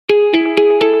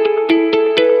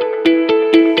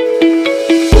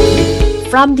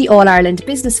From the All Ireland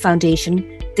Business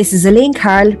Foundation, this is Elaine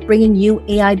bringing you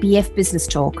AIBF Business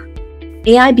Talk.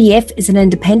 AIBF is an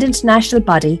independent national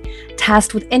body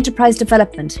tasked with enterprise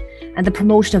development and the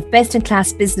promotion of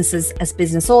best-in-class businesses as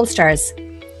business all-stars.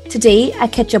 Today, I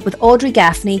catch up with Audrey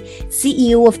Gaffney,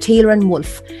 CEO of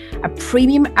Tailor&Wolf, a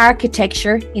premium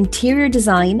architecture, interior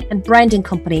design and branding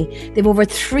company. They have over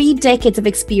 3 decades of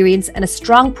experience and a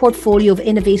strong portfolio of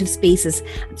innovative spaces,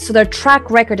 so their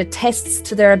track record attests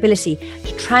to their ability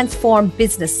to transform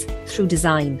business through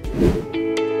design.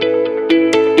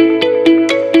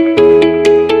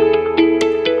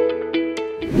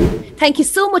 Thank you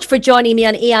so much for joining me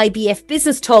on AIBF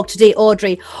Business Talk today,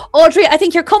 Audrey. Audrey, I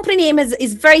think your company name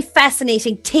is very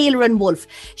fascinating, Tailor&Wolf.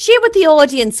 Share with the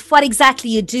audience what exactly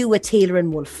you do at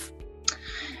Tailor&Wolf.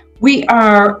 We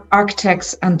are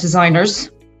architects and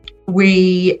designers.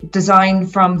 We design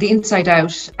from the inside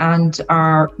out, and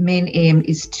our main aim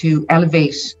is to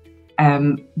elevate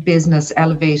business,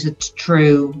 elevate it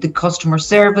through the customer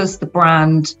service, the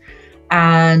brand,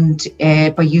 and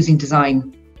by using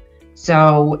design.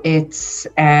 So it's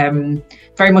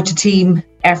very much a team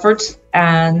effort,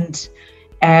 and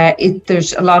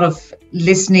there's a lot of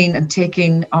listening and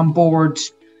taking on board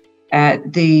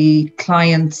the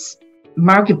client's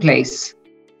marketplace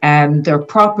and their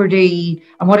property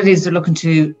and what it is they're looking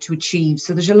to achieve.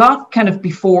 So there's a lot kind of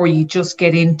before you just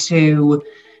get into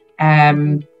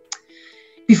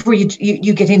before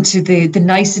you get into the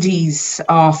niceties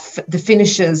of the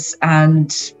finishes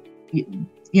and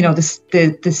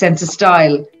the sense of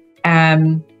style.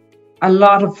 A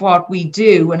lot of what we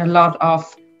do and a lot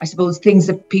of, I suppose, things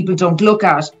that people don't look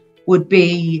at would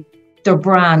be their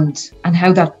brand and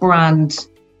how that brand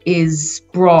is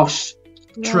brought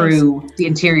through the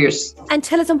interiors. And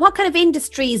tell us, in what kind of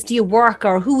industries do you work,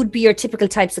 or who would be your typical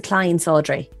types of clients,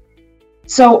 Audrey?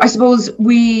 So I suppose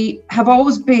we have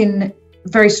always been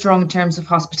very strong in terms of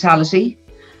hospitality,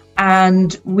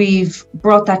 and we've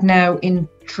brought that now in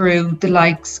through the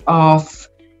likes of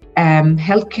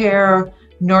healthcare,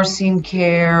 nursing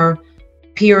care,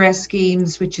 PRS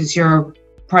schemes, which is your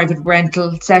private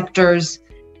rental sectors.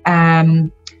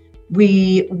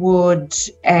 We would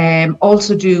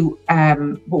also do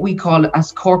what we call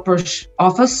as corporate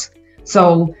office.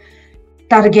 So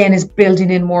that again is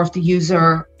building in more of the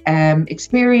user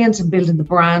experience and building the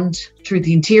brand through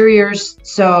the interiors.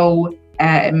 So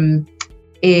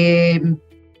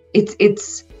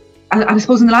it's and I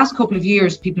suppose in the last couple of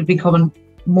years, people have become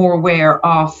more aware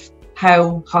of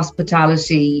how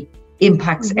hospitality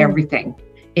impacts everything.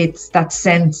 It's that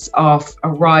sense of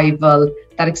arrival,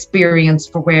 that experience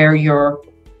for where you're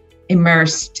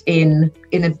immersed in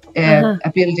a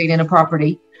building, in a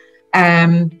property.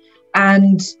 And,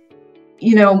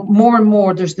 more and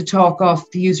more there's the talk of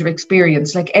the user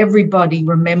experience. Like everybody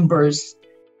remembers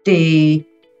the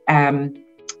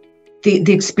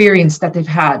experience that they've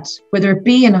had, whether it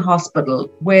be in a hospital,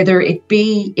 whether it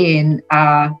be in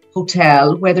a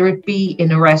hotel, whether it be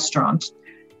in a restaurant,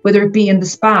 whether it be in the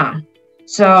spa.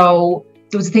 So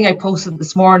there was a thing I posted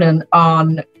this morning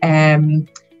on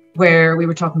where we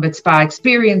were talking about spa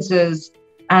experiences,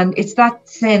 and it's that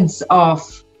sense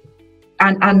of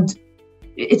and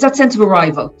it's that sense of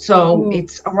arrival. So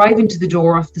it's arriving to the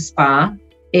door of the spa.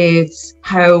 It's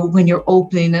how when you're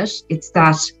opening it, it's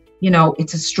that,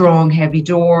 it's a strong, heavy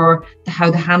door, how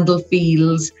the handle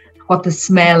feels, what the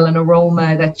smell and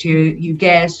aroma that you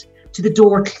get, to the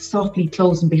door softly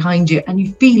closing behind you, and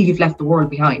you feel you've left the world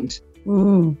behind.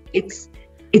 I'm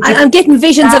getting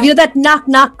visions of that knock,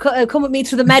 come with me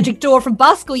through the magic door from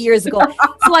Bosco years ago.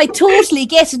 So I totally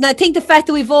get it. And I think the fact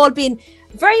that we've all been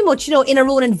very much, in our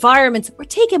own environments, we're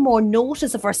taking more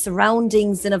notice of our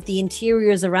surroundings and of the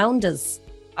interiors around us.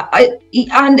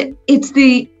 And it's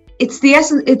the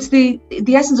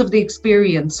essence of the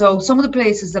experience. So some of the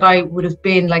places that I would have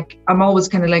been, like, I'm always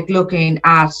kind of like looking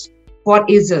at what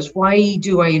is it? Why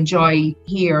do I enjoy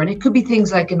here? And it could be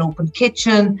things like an open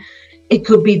kitchen. It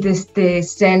could be the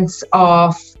sense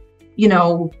of,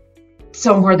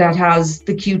 somewhere that has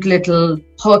the cute little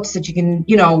huts that you can,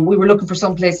 we were looking for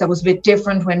some place that was a bit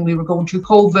different when we were going through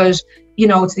COVID.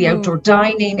 It's the outdoor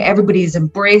dining. Everybody's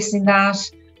embracing that.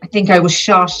 I think I was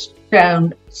shot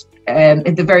down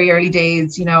in the very early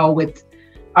days, with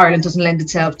Ireland doesn't lend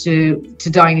itself to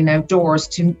dining outdoors,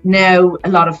 to now a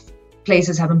lot of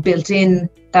places having built in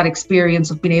that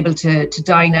experience of being able to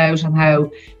dine out, and how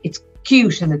it's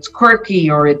cute and it's quirky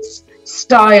or it's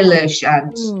stylish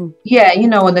and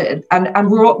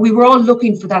and we were all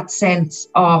looking for that sense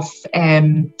of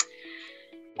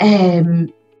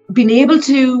being able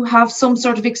to have some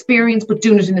sort of experience but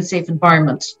doing it in a safe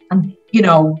environment. And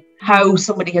how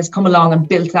somebody has come along and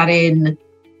built that in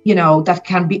that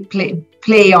can be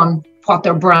play on what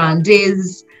their brand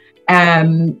is.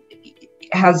 You're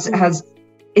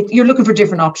looking for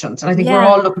different options, and I think we're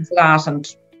all looking for that and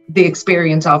the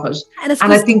experience of it.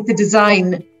 And I think the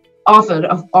design of it,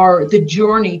 or the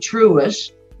journey through it,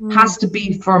 has to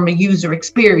be from a user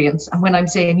experience. And when I'm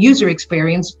saying user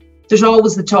experience, there's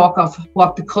always the talk of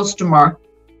what the customer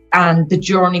and the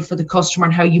journey for the customer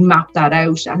and how you map that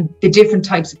out and the different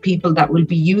types of people that will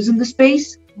be using the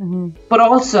space. But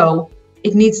also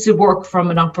it needs to work from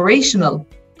an operational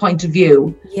point of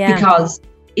view, because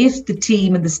if the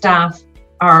team and the staff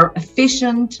are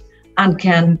efficient and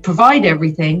can provide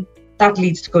everything, that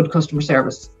leads to good customer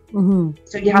service. So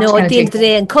you have to at the end of the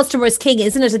day, and customer is king,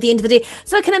 isn't it, at the end of the day?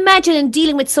 So I can imagine, in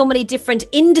dealing with so many different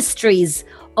industries,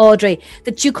 Audrey,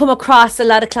 that you come across a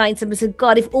lot of clients and say,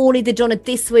 God, if only they'd done it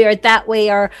this way or that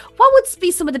way, or what would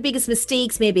be some of the biggest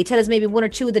mistakes? Maybe tell us maybe one or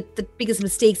two of the biggest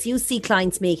mistakes you see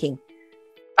clients making.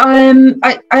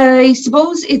 I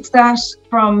suppose it's that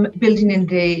from building in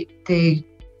the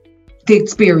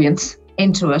experience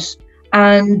into it,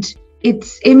 and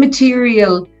it's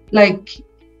immaterial.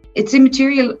 It's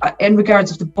immaterial in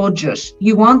regards of the budget.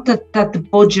 You want that the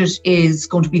budget is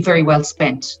going to be very well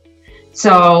spent.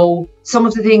 So some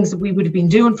of the things that we would have been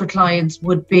doing for clients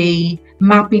would be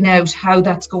mapping out how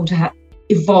that's going to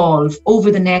evolve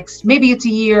over the next, maybe it's a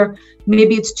year,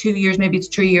 maybe it's 2 years, maybe it's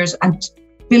 3 years, and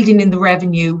building in the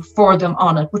revenue for them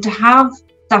on it. But to have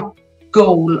that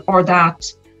goal or that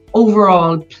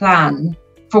overall plan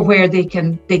for where they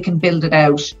can build it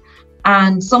out.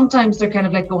 And sometimes they're kind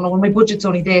of like going, oh, well, my budget's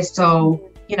only this, so,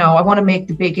 I want to make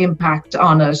the big impact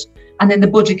on it. And then the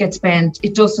budget gets spent.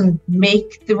 It doesn't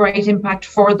make the right impact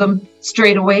for them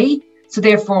straight away. So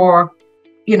therefore,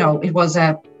 it was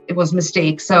a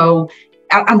mistake. So,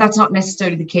 and that's not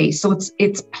necessarily the case. So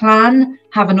it's plan,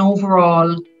 have an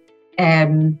overall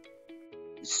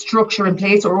structure in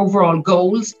place or overall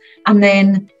goals. And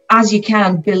then as you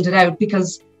can, build it out,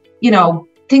 because,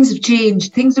 things have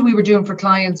changed. Things that we were doing for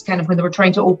clients kind of when they were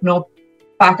trying to open up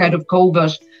back out of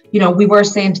COVID, we were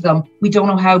saying to them, we don't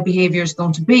know how behavior is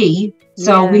going to be.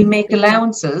 So we make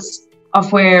allowances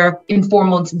of where in 4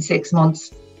 months and 6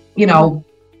 months,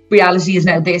 reality is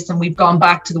now this, and we've gone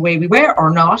back to the way we were or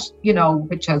not,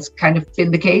 which has kind of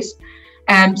been the case.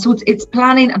 So it's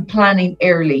planning and planning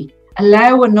early.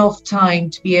 Allow enough time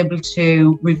to be able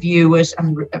to review it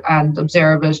and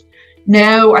observe it.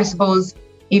 Now, I suppose,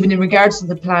 even in regards to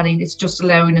the planning, it's just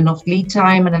allowing enough lead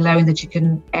time and allowing that you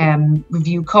can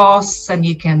review costs, and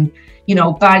you can,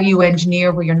 value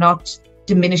engineer where you're not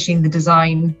diminishing the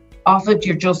design of it.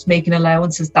 You're just making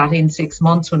allowances that in 6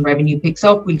 months when revenue picks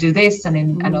up, we'll do this, and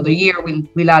in another year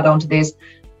we'll add on to this.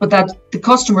 But that the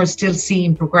customer is still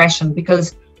seeing progression,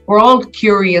 because we're all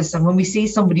curious, and when we see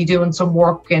somebody doing some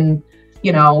work in,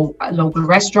 a local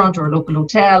restaurant or a local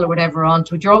hotel or whatever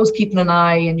onto it, you're always keeping an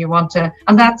eye, and you want to,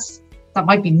 and that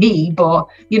might be me, but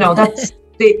that's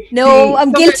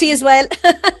I'm guilty as well.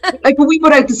 Like when we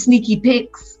put out the sneaky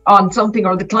pics on something,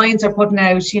 or the clients are putting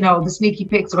out, the sneaky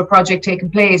pics of a project taking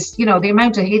place, the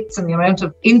amount of hits and the amount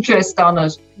of interest on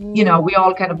it, we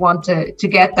all kind of want to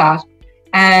get that.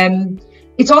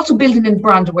 It's also building in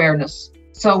brand awareness.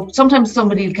 So sometimes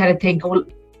somebody will kind of think, oh, well,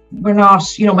 we're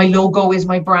not, my logo is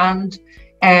my brand.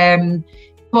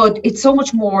 But it's so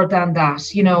much more than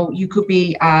that. You could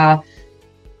be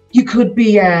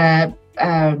a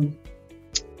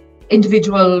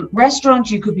individual restaurant,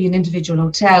 you could be an individual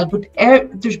hotel, but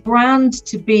there's brand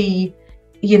to be,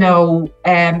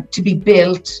 to be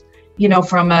built,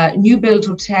 from a new build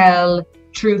hotel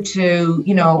through to,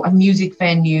 a music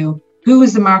venue. Who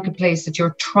is the marketplace that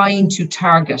you're trying to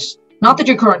target? Not that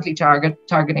you're currently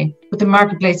targeting, but the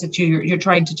marketplace that you're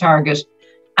trying to target.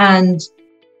 And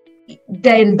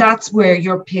then that's where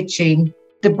you're pitching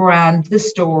the brand, the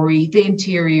story, the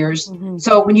interiors.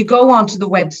 So when you go onto the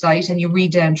website and you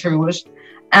read down through it,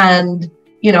 and,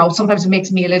 sometimes it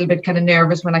makes me a little bit kind of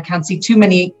nervous when I can't see too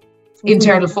many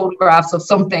internal photographs of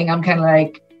something. I'm kind of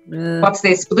like, what's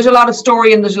this? But there's a lot of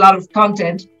story and there's a lot of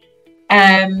content.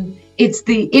 It's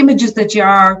the images that you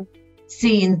are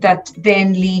seeing that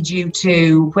then lead you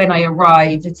to, when I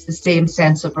arrive, it's the same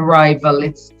sense of arrival.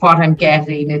 It's what I'm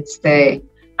getting.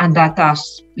 And that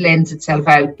lends itself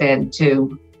out then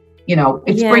to,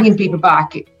 it's bringing people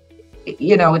back.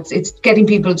 It's getting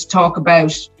people to talk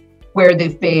about where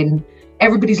they've been.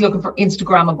 Everybody's looking for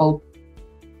Instagrammable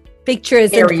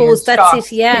pictures areas, and posts.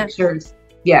 That's it, pictures.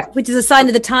 Yeah. Which is a sign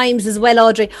of the times as well,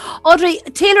 Audrey.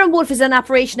 Tailor&Wolf is in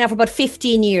operation now for about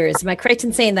 15 years. Am I correct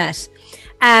in saying that?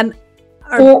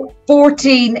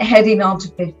 14 heading on to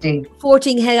 15.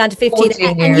 14 heading on to 15. 14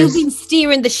 and years. You've been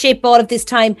steering the ship all of this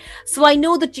time. So I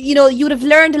know that, you would have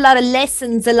learned a lot of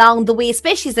lessons along the way,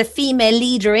 especially as a female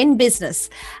leader in business.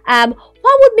 What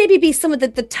would maybe be some of the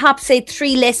top, say,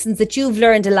 3 lessons that you've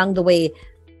learned along the way?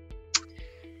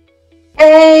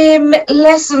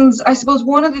 Lessons, I suppose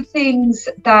one of the things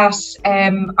that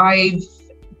I've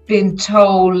been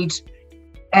told,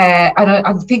 and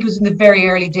I think it was in the very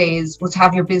early days, was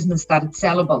have your business that it's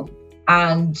sellable.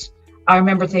 And I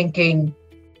remember thinking,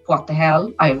 what the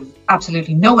hell? I have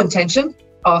absolutely no intention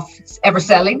of ever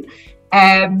selling.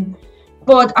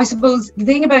 But I suppose the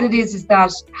thing about it is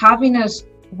that having it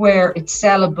where it's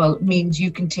sellable means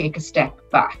you can take a step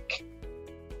back.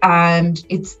 And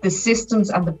it's the systems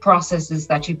and the processes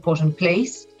that you put in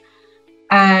place.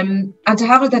 And to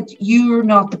have it that you're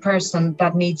not the person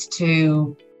that needs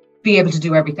to be able to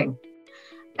do everything.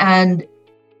 And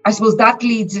I suppose that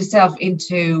leads itself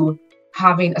into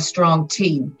having a strong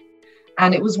team.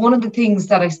 And it was one of the things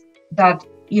that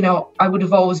I would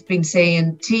have always been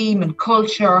saying, team and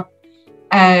culture.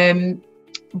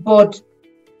 But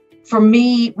for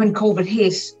me, when COVID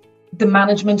hit, the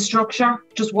management structure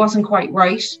just wasn't quite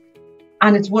right.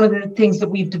 And it's one of the things that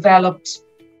we've developed.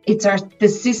 It's the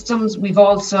systems we've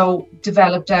also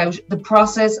developed out, the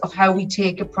process of how we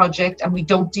take a project and we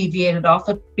don't deviate it off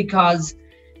it, because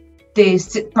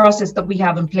the process that we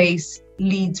have in place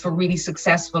leads for really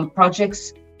successful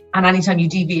projects. And anytime you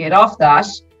deviate off that,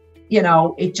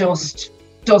 it just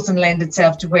doesn't lend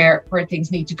itself to where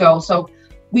things need to go. So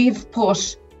we've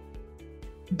put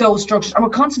those structures and we're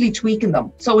constantly tweaking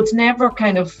them. So it's never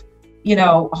kind of,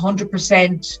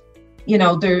 100%,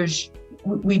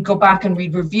 we'd go back and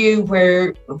we'd review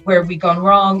where have we gone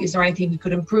wrong? Is there anything we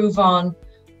could improve on?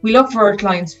 We look for our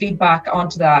clients' feedback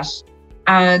onto that.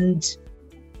 And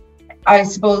I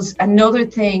suppose another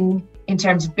thing in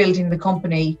terms of building the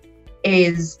company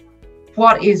is,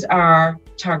 what is our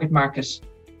target market?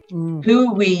 Who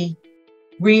are we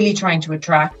really trying to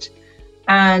attract?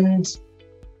 And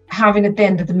having it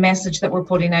then that the message that we're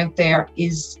putting out there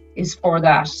is for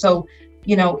that. So,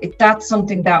 that's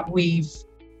something that we've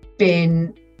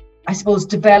been, I suppose,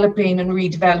 developing and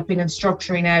redeveloping and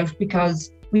structuring out,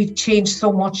 because we've changed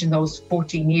so much in those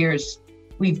 14 years.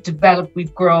 We've developed,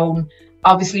 we've grown.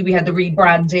 Obviously, we had the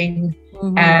rebranding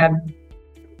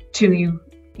 2 years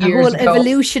a whole ago.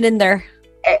 Evolution in there,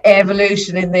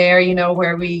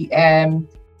 where we,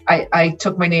 I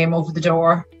took my name over the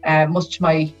door, much to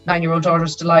my 9-year-old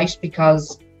daughter's delight,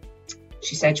 because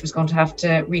she said she was going to have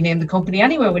to rename the company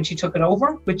anyway when she took it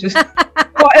over, which is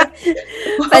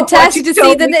fantastic to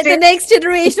see the next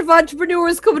generation of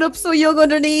entrepreneurs coming up so young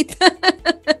underneath.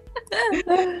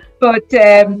 But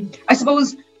I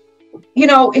suppose,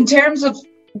 in terms of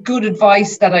good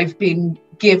advice that I've been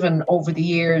given over the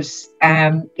years,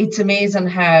 it's amazing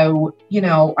how,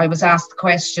 I was asked the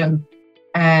question,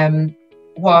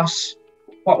 what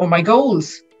were my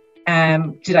goals?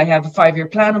 Did I have a 5-year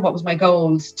plan, and what was my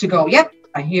goals? To go, yep,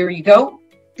 here you go.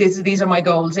 These are my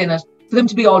goals in it, for them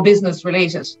to be all business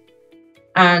related.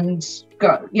 And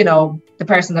the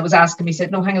person that was asking me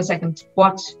said, no, hang on a second,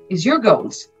 what is your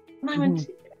goals? And I went,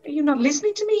 are you not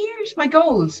listening to me here? It's my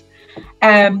goals.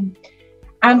 And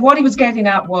what he was getting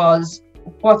at was,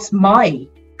 what's my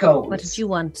goals? What did you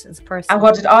want as a person? And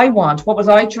what did I want? What was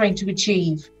I trying to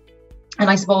achieve? And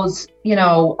I suppose,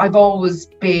 I've always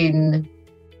been,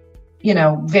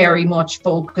 very much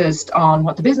focused on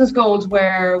what the business goals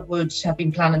were, would have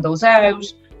been planning those out,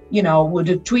 would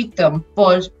have tweaked them.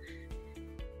 But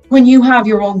when you have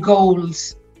your own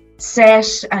goals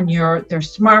set and they're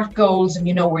smart goals, and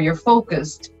where you're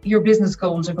focused, your business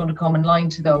goals are going to come in line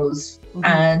to those.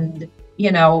 And,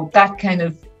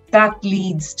 that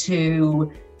leads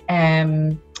to,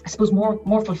 I suppose,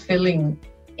 more fulfilling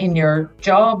in your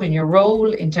job, in your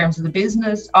role, in terms of the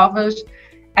business of it.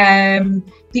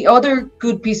 The other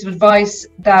good piece of advice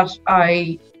that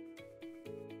I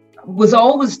was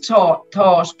always taught,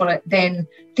 but then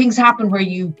things happen where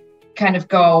you kind of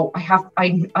go, I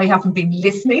haven't been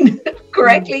listening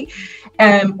correctly,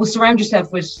 was surround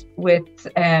yourself with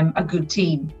a good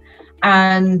team.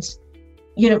 And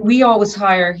we always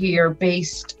hire here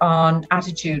based on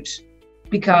attitude,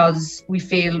 because we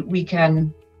feel you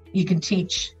can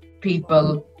teach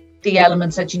people the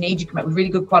elements that you need. You come out with really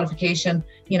good qualification.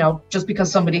 Just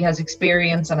because somebody has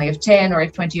experience and I have 10 or I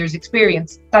have 20 years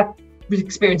experience, that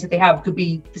experience that they have could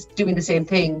be doing the same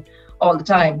thing all the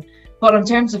time. But in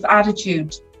terms of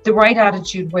attitude, the right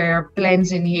attitude where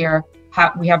blends in here,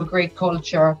 we have a great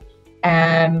culture. We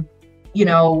have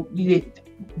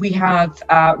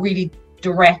really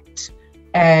direct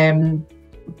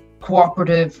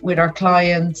cooperative with our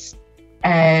clients.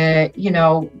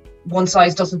 One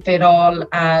size doesn't fit all,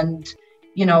 and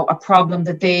a problem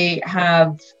that they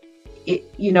have,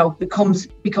 becomes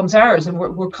ours, and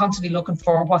we're constantly looking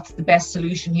for what's the best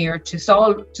solution here to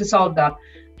solve that.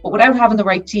 But without having the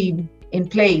right team in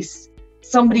place,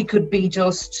 somebody could be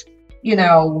just,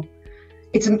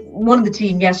 one of the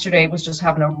team yesterday was just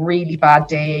having a really bad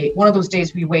day. One of those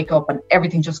days we wake up and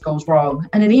everything just goes wrong.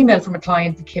 And an email from a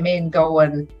client that came in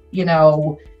going,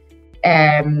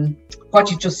 what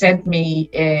you just sent me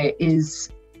is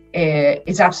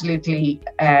absolutely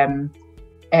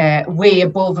way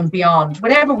above and beyond,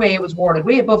 whatever way it was worded,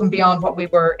 way above and beyond what we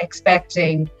were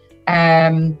expecting.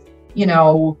 It's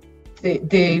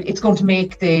going to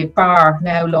make the bar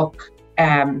now look,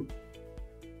 I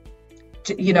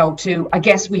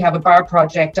guess we have a bar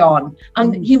project on.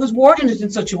 And he was wording it in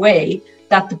such a way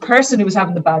that the person who was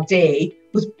having the bad day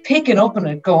was picking up on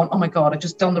it going, oh my God, I've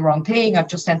just done the wrong thing. I've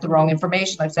just sent the wrong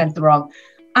information. I've sent the wrong.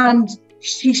 And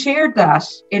she shared that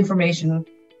information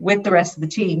with the rest of the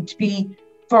team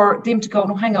for them to go,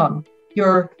 no, hang on,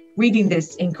 you're reading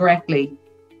this incorrectly.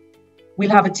 We'll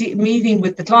have a meeting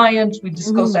with the client. We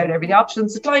discuss out every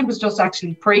options. The client was just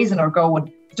actually praising her,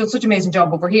 going, you've done such an amazing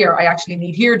job over here. I actually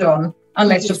need here done. And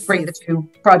let's just bring the two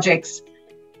projects,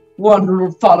 one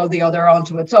will follow the other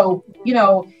onto it. So,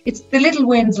 it's the little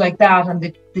wins like that, and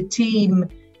the team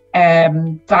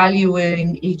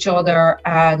valuing each other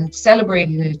and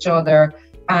celebrating each other,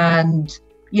 and,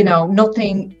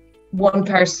 nothing's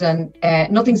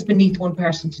beneath one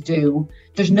person to do.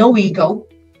 There's no ego,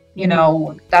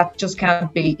 that just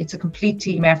can't be. It's a complete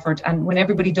team effort. And when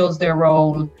everybody does their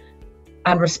role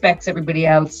and respects everybody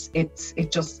else, it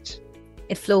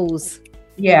flows.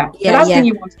 Yeah. The last thing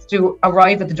you want is to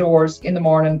arrive at the doors in the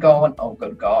morning going, oh,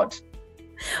 good God.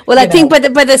 Well, I think by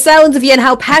the sounds of you and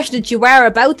how passionate you are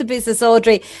about the business,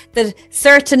 Audrey, that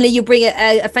certainly you bring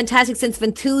a fantastic sense of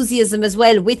enthusiasm as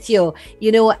well with you,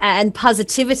 and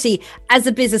positivity as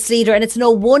a business leader. And it's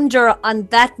no wonder on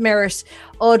that merit,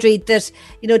 Audrey, that,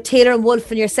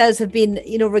 Tailor&Wolf and yourselves have been,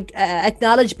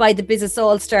 acknowledged by the Business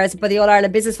All-Stars, by the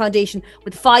All-Ireland Business Foundation,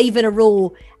 with 5 in a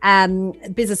row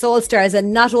Business All-Stars.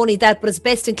 And not only that, but as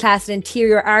best in class in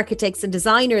interior architects and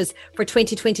designers for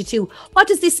 2022. What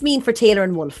does this mean for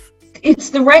Tailor&Wolf?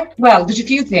 It's there's a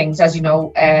few things, as you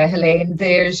know, Elaine.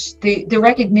 There's the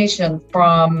recognition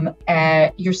from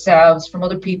yourselves, from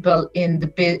other people in the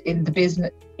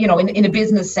business, in a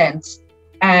business sense.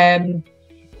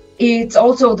 It's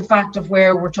also the fact of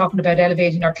where we're talking about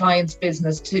elevating our clients'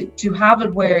 business, to have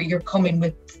it where you're coming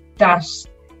with that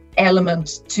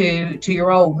element to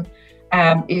your own,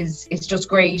 it's just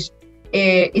great.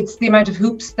 It's the amount of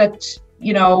hoops that,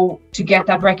 to get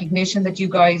that recognition that you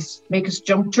guys make us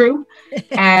jump through.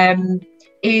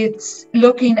 It's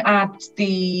looking at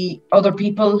the other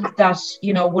people that,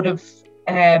 would have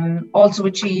also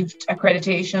achieved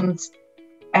accreditations.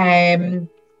 And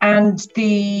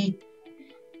the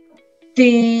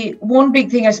one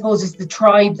big thing, I suppose, is the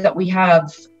tribe that we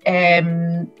have.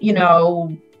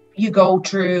 You go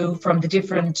through from the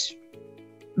different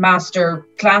master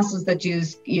classes that you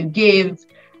give,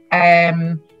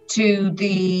 to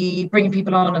the bringing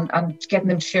people on and getting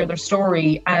them to share their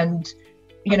story, and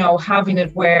having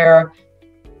it where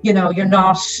you're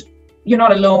not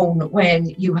alone when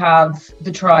you have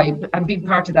the tribe, and being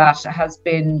part of that has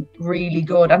been really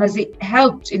good and has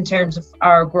helped in terms of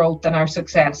our growth and our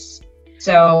success.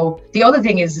 So the other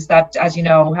thing is that, as you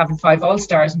know, having 5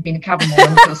 all-stars and being a cabin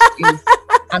woman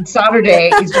on Saturday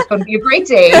is just going to be a great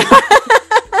day.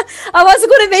 I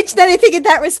wasn't going to mention anything in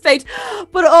that respect,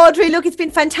 but Audrey, look, it's been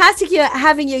fantastic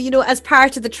having you, as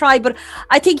part of the tribe. But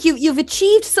I think you've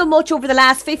achieved so much over the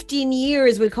last 15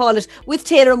 years, we'll call it, with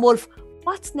Tailor&Wolf.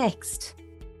 What's next?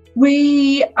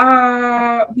 We've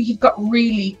got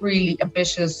really, really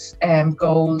ambitious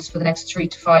goals for the next 3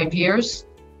 to 5 years.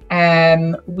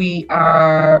 We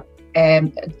are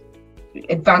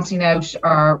advancing out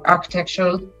our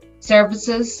architectural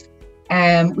services.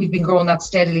 We've been growing that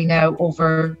steadily now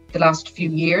over the last few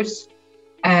years.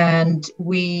 And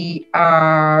we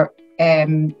are,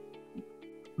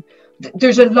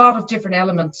 there's a lot of different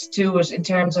elements to it in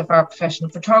terms of our professional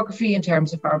photography, in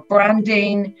terms of our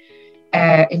branding,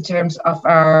 in terms of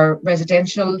our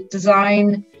residential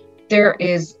design. There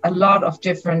is a lot of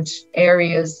different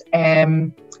areas.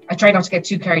 I try not to get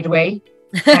too carried away,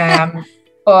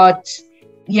 but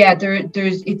yeah,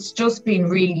 it's just been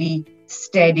really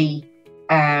steady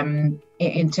in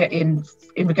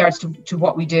regards to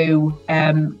what we do.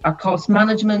 Our cost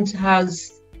management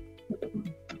has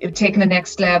taken the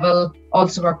next level.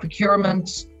 Also, our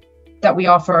procurement that we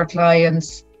offer our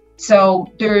clients. So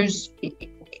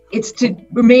it's to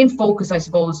remain focused, I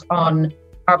suppose, on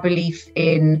our belief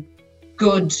in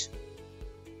good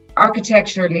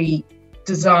architecturally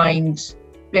designed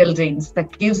buildings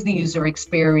that gives the user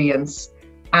experience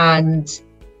and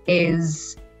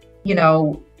is,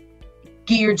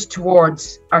 geared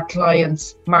towards our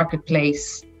clients'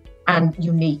 marketplace and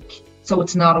unique. So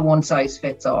it's not a one size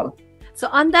fits all. So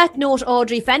on that note,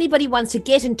 Audrey, if anybody wants to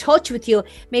get in touch with you,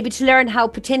 maybe to learn how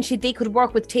potentially they could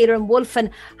work with Tailor&Wolf and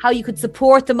how you could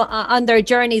support them on their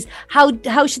journeys, how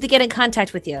should they get in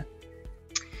contact with you?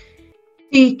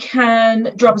 They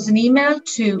can drop us an email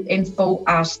to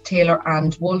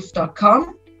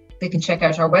info@tailorandwolf.com. They can check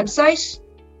out our website,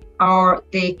 or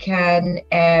they can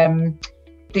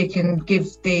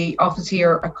give the office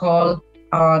here a call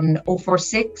on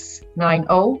 046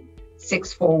 90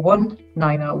 641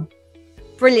 90.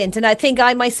 Brilliant. And I think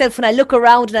I myself, when I look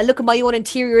around and I look at my own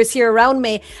interiors here around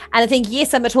me, and I think,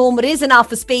 yes, I'm at home, it is an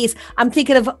office space, I'm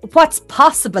thinking of what's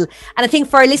possible. And I think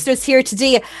for our listeners here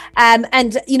today,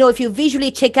 if you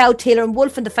visually check out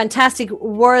Tailor&Wolf and the fantastic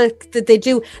work that they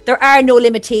do, there are no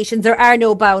limitations, there are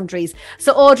no boundaries.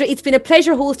 So Audrey, it's been a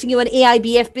pleasure hosting you on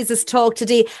AIBF Business Talk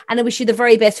today, and I wish you the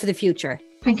very best for the future.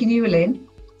 Thank you, Elaine.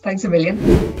 Thanks a million.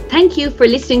 Thank you for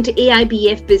listening to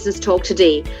AIBF Business Talk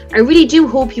today. I really do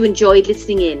hope you enjoyed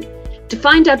listening in. To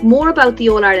find out more about the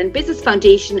All Ireland Business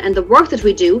Foundation and the work that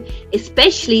we do,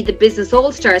 especially the Business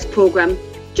All Stars programme,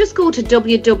 just go to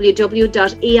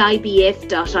www.aibf.ie.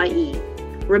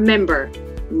 Remember,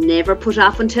 never put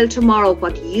off until tomorrow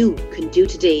what you can do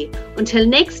today. Until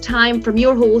next time, from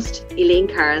your host, Elaine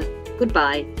Carl.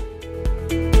 Goodbye.